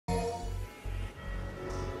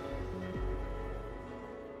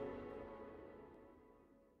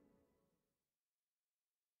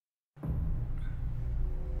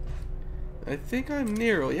I think I'm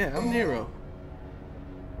Nero. Yeah, I'm Nero.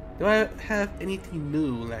 Do I have anything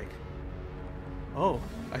new? Like, oh,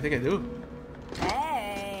 I think I do.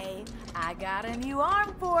 Hey, I got a new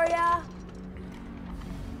arm for ya.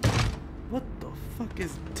 What the fuck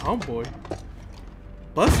is Tomboy?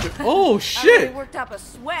 Buster? Oh I shit! really worked up a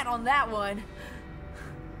sweat on that one.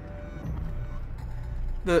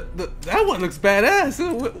 That one looks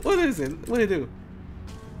badass. What is it? What do it do?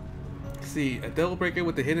 See, a Devil Breaker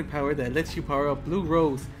with the hidden power that lets you power up Blue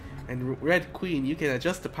Rose and Red Queen. You can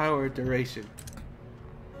adjust the power duration.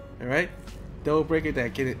 Alright? Devil Breaker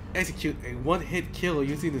that can execute a one-hit kill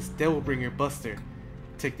using this Devil Bringer Buster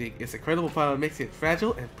technique. Its incredible power makes it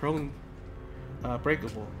fragile and prone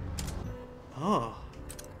breakable. Oh.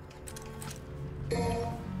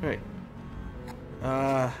 Alright.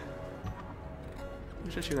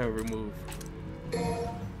 Which should I remove?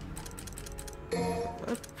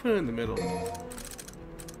 Let's put it in the middle.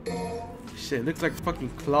 Shit, it looks like fucking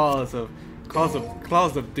claws of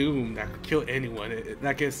doom that could kill anyone.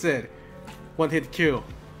 Like I said, one hit kill.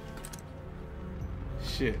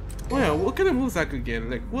 Shit. Well, what kind of moves I could get?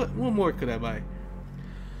 Like, what more could I buy?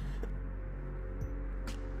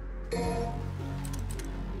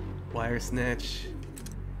 Wire snatch.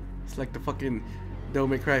 It's like the fucking Devil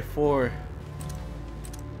May Cry 4.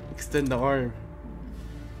 Extend the arm.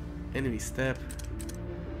 Enemy step.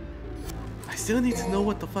 I still need to know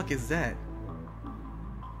what the fuck is that.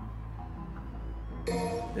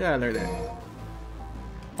 Yeah, I learned that.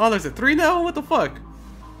 Oh, there's a 3 now? What the fuck?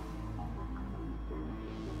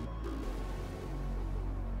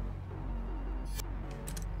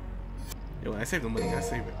 Yo, I saved the money. I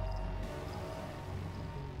saved it.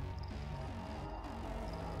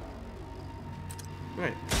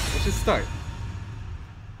 Alright, let's just start.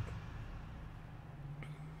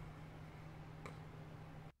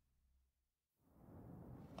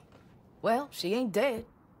 Well, she ain't dead.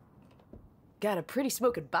 Got a pretty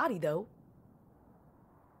smoking body, though.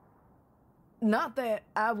 Not that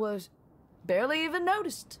I was barely even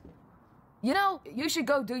noticed. You know, you should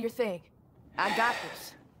go do your thing. I got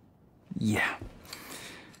this. Yeah.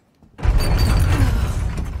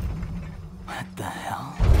 What the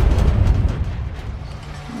hell?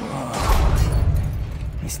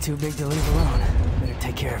 Whoa. He's too big to leave alone. Better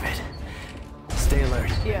take care of it. Stay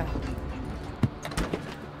alert. Yeah.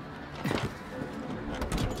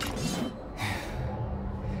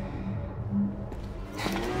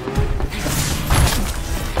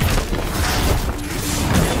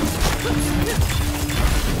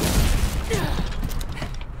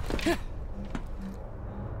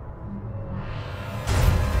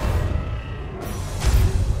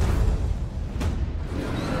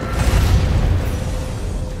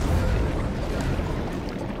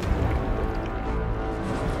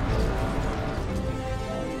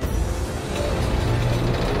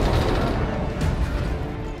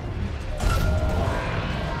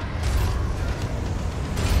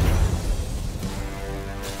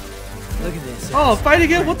 Look at this. Oh, fight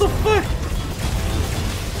again? What the fuck?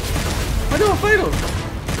 Why do I fight him?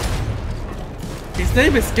 His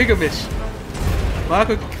name is Gilgamesh. But I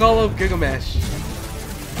could call him Gilgamesh.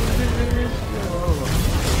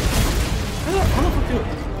 How the fuck do I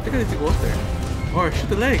think I need to go up there? Or shoot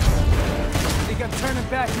the legs. Think I'm turning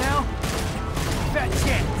back now? Fat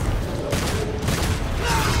chance.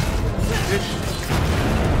 Bitch.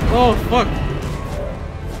 Oh, fuck.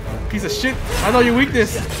 Piece of shit. I know your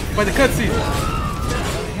weakness by the cutscene.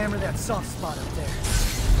 Hammer that soft spot up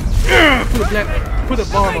there. Put a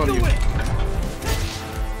bomb on you.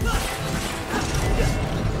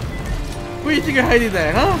 Where do you think you're hiding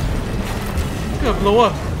that, huh? It's gonna blow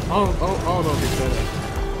up. I don't know if it's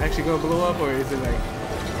actually gonna blow up or is it like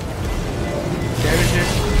damage it?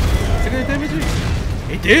 Is it gonna damage it?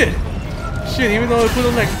 It did! Shit, even though it put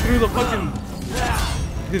him like through the fucking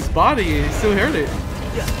his body, it still hurt it.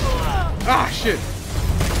 Ah, shit.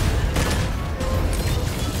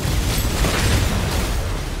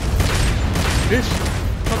 Bitch,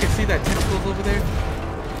 fucking see that tentacles over there?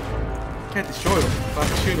 Can't destroy them if I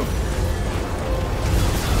can shoot them.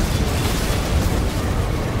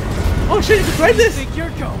 Oh shit, you can climb this? Think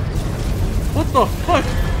you're going? What the fuck?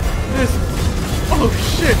 This. Oh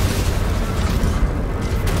shit.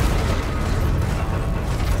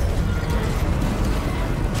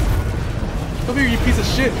 Come here, you piece of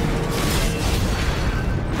shit.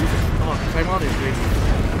 Oh, climb on it, please.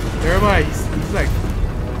 Where am I? He's like.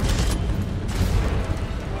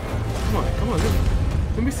 Come on,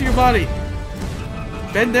 let me see your body.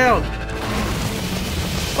 Bend down.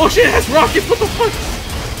 Oh shit, it has rockets. What the fuck?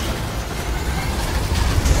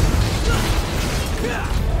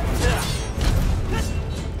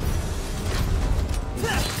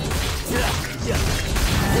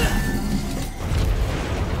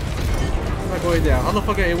 not going down. How the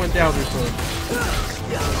fuck it went down before?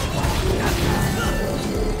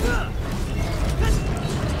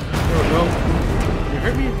 There we go. You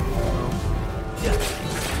hurt me?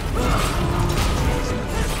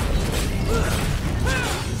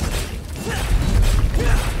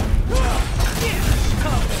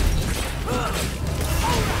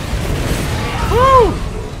 Woo!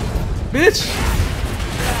 Bitch!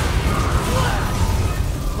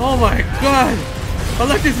 Oh my god! I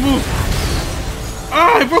like this move!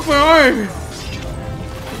 Ah! I broke my arm!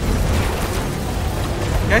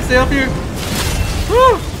 Can I stay up here?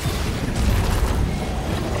 Woo!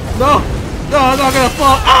 No! No, I'm not gonna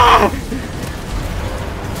fall! Ah!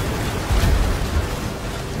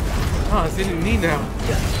 Oh, it's in your knee now.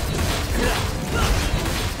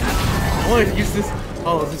 I wanted to use this.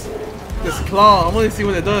 Oh, this claw. I want to see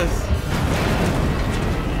what it does.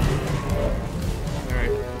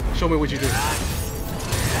 Alright. Show me what you do.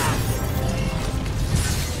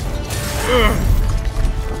 Ugh.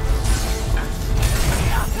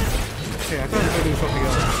 Okay, I thought I was going to do something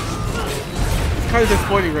else. It's kind of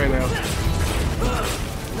disappointing right now.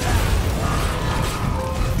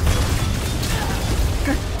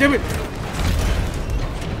 God damn it!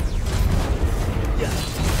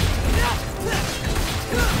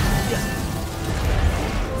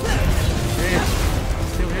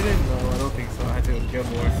 Still hidden? No, I don't think so. I had to kill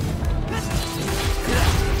more.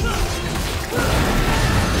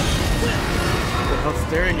 What the hell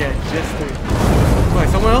staring at Jester? Wait,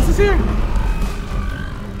 someone else is here?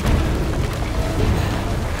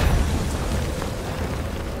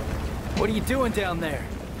 What are you doing down there?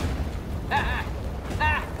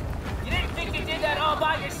 You didn't think you did that all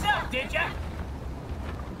by yourself, did ya?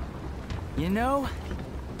 You know,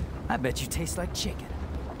 I bet you taste like chicken.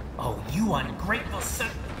 Oh, you ungrateful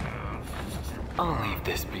son. I'll leave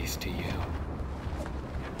this beast to you.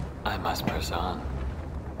 I must press on.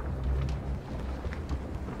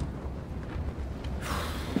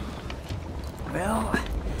 Well,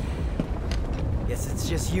 guess it's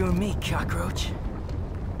just you and me, cockroach.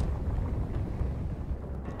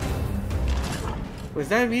 Was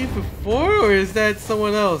that me before, or is that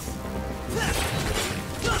someone else?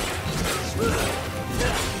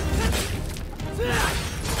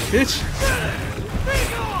 Bitch!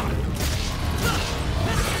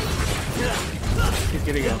 He's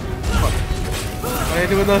getting up. Fuck. I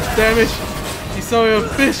didn't do enough damage. You son of a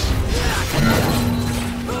bitch!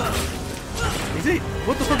 Is he?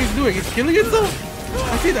 What the fuck is he doing? He's killing himself?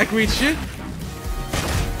 I see that green shit.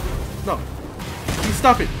 No. You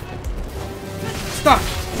stop it. Stop!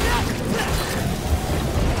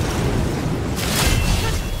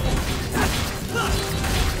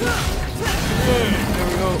 There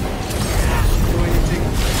we go. Do anything.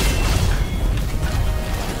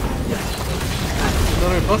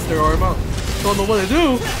 Another buster arm out. Don't know what to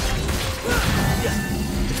do.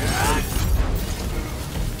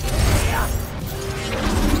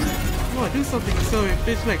 Come on, do something, so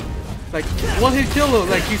bitch, like one hit kill him,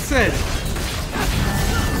 like you said.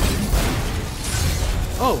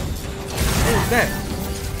 Oh, what was that?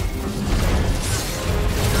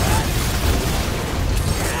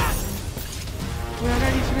 Well, I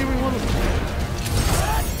got each and every one of them.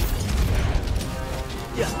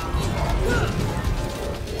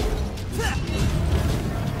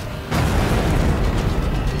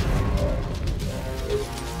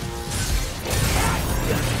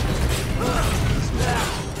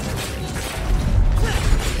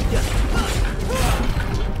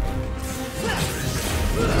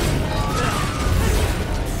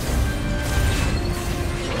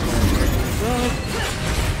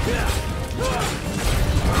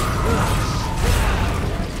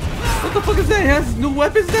 What the fuck is that? He has new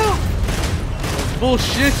weapons now?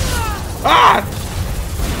 Bullshit. Ah!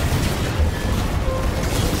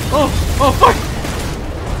 Oh fuck!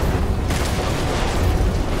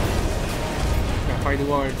 Gotta find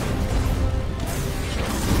new arms.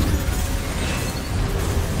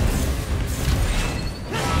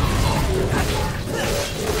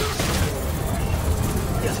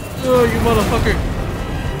 Oh, you motherfucker!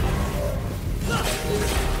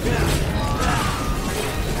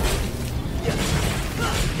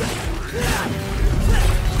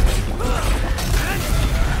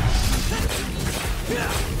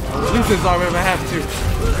 I'll lose his arm if I have to.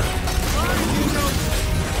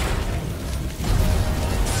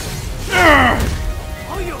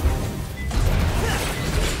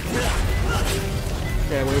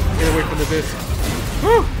 Okay, get away from the disc.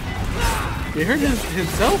 Woo! He hurt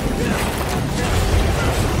himself?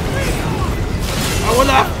 I will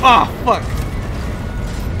not. Ah, fuck.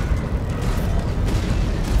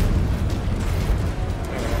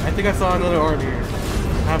 I think think I saw another arm here.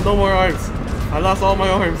 I have no more arms. I lost all my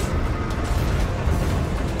arms.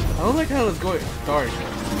 I don't like how it's going dark.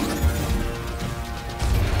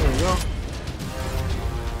 There we go.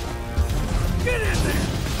 Get in there!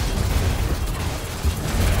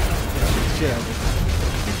 Yeah, shit out of it.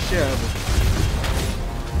 Beat the shit out of it.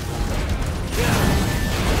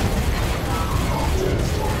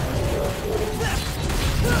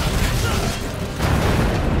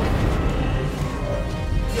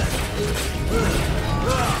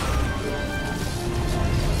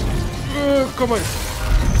 Come on.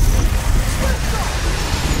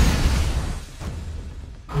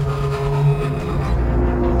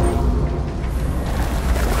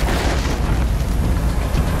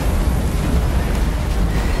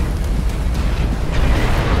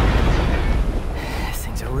 This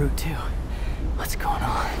thing's a root too. What's going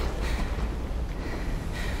on?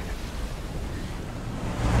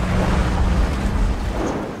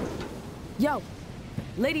 Yo,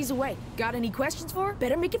 lady's away. Got any questions for her?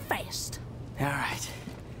 Better make it fast. All right.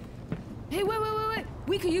 Hey, wait.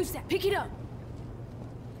 We could use that. Pick it up.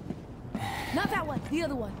 Not that one. The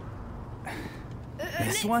other one.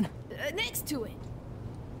 This one? Next to it.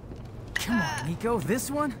 Come on, Nico.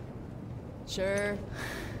 This one? Sure.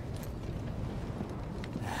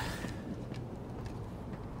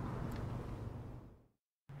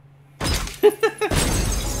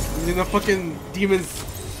 Using the fucking demon's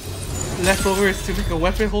leftovers to make a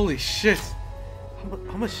weapon? Holy shit.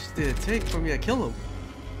 How much did it take for me to kill him?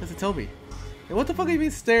 Does it tell me? And what the fuck do you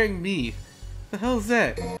mean staring me? The hell is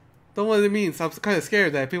that? Don't know what it means. I'm kind of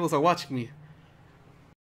scared that people are watching me.